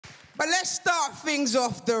But let's start things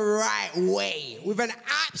off the right way with an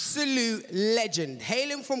absolute legend.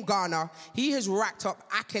 Hailing from Ghana, he has racked up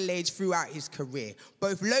accolades throughout his career,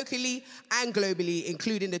 both locally and globally,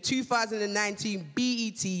 including the 2019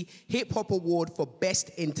 BET Hip Hop Award for Best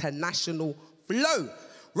International Flow.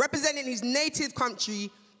 Representing his native country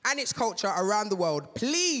and its culture around the world,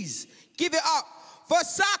 please give it up for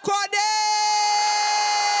Sarkodie!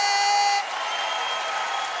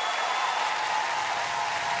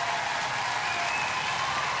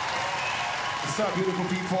 What's up, beautiful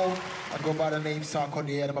people? I go by the name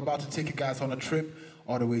Sarkodie, and I'm about to take you guys on a trip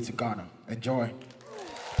all the way to Ghana. Enjoy.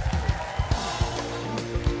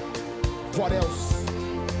 What else?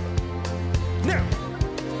 Now,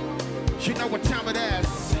 you know what time it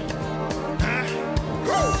is. Huh?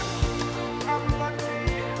 Go!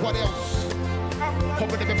 What else?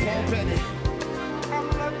 Hoping to be Paul Penny.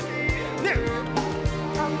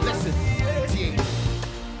 Now, listen.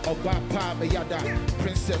 Obapa me yada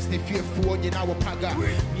princess ne fearful you know paga me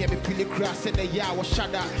me feel cross in the ya wa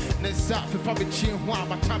shada nensa fifa me chin ho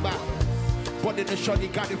amataba body the shorty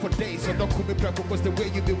got it for days so don't call me prep was the way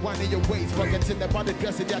you be one in your ways forgetting about the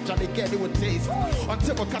dress that actually get it with taste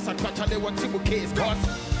until we casa catch they want to case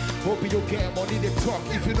cause hope you get money they talk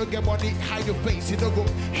if you don't get money hide your face you don't go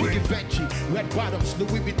Ricky Benchy red bottoms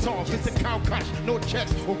Louis Vuitton it's a cow cash no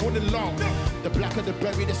checks or going long the blacker the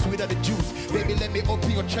berry the sweeter the juice baby let me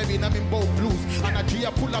open your cherry and I'm in bold blues and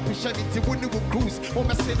I pull up a Chevy to when you will cruise oh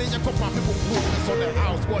my say then you come on people blues on the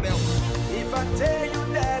house what else if I tell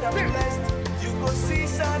you that I'm blessed you go see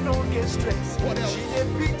I don't get stressed what else she they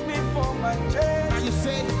beat me for my chest and you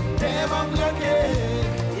say damn I'm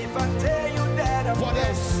lucky if I tell you that I'm what blessed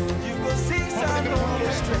else you go see I don't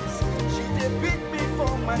get stressed she they beat me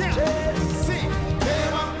for my chest see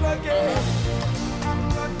damn I'm lucky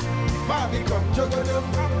Mommy come jogodo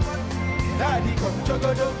Daddy come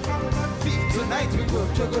jogodo tonight we go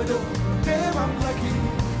jogodo damn I'm lucky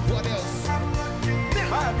what else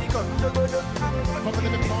Mommy come jogodo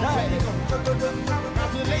Daddy come jogodo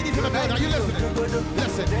now to the ladies in the bed are you listening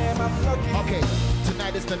listen damn I'm lucky okay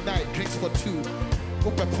tonight is the night drinks for two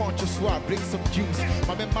Open punch swab, bring some juice.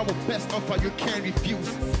 My man, my best offer you can't refuse.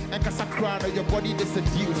 And cause I cry on your body, this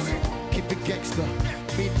seduce. Keep it gangster,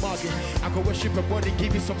 meat mugging. I go worship your body,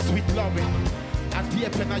 give you some sweet loving. I dear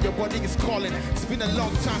pen your body is calling. It's been a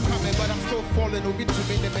long time coming, but I'm still falling. Obi to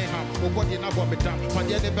me the mayhem. Oh body na bomb down. My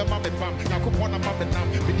dear never mammy bam. Now come on a mammy nam.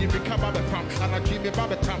 We didn't recover the pam. And I dream about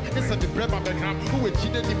the time. It's a bread mammy ham. Who is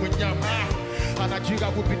cheating in when yam? And I dream I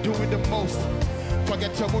would be doing the most.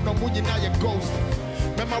 Forget your moon, no moon, now your ghost.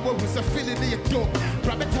 Remember what was a feeling in your door.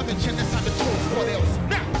 Grab it, tell me, chin, that's how the truth. What else?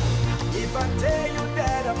 Now! If I tell you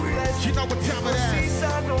that I'm blessed, you know what time it is.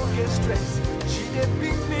 I don't get stressed. She did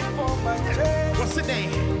beat me for my chest. What's the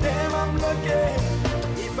name? Damn, I'm lucky.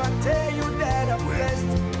 If I tell you that I'm blessed,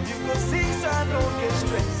 you go see I don't get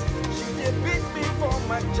stressed. She did beat me for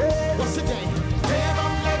my chest. What's the name? Damn,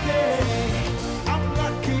 I'm lucky. I'm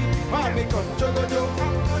lucky. Mommy come jogodo.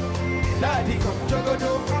 Daddy come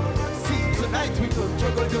jogodo. Tonight we go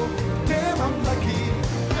jogodo, damn I'm lucky.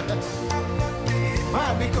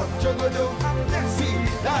 Mommy come jogodo, see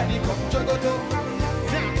daddy come jogodo.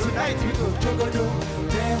 Tonight we go jogodo,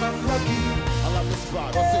 damn I'm lucky. I love this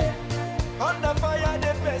spot. What's it? Under fire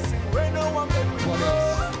the person, when no one make me what go.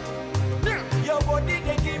 else? Your body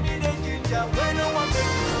they give me the ginger, when no one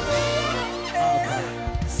make me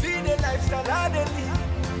go. See the lifestyle I they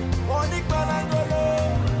live, money balangolo,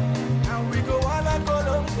 and we go all and go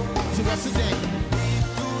long. What's the name?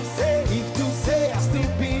 If to say, I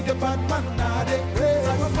still be the bad man, now they praise.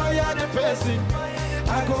 I go fire the person,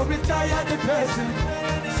 I go retire the person.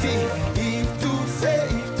 See, if to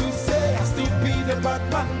say, I still be the bad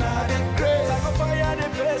man, now they praise. I go fire the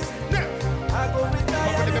person, I go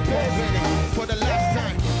retire the person. For the last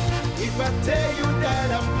time, if I tell you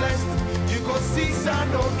that I'm blessed, you go see I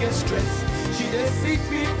don't get stressed. She they seek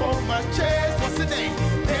me for my chest. What's the name?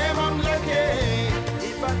 Damn, I'm lucky.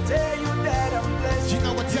 If I tell you that I'm blessed, you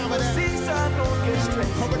know what time it is. Since I don't get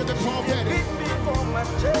stressed, come to the palm beat me for my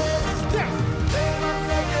chest. Yeah. Then I'm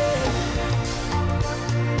lucky.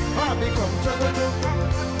 Mommy come jogodo,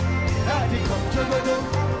 daddy come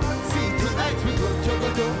jogodo.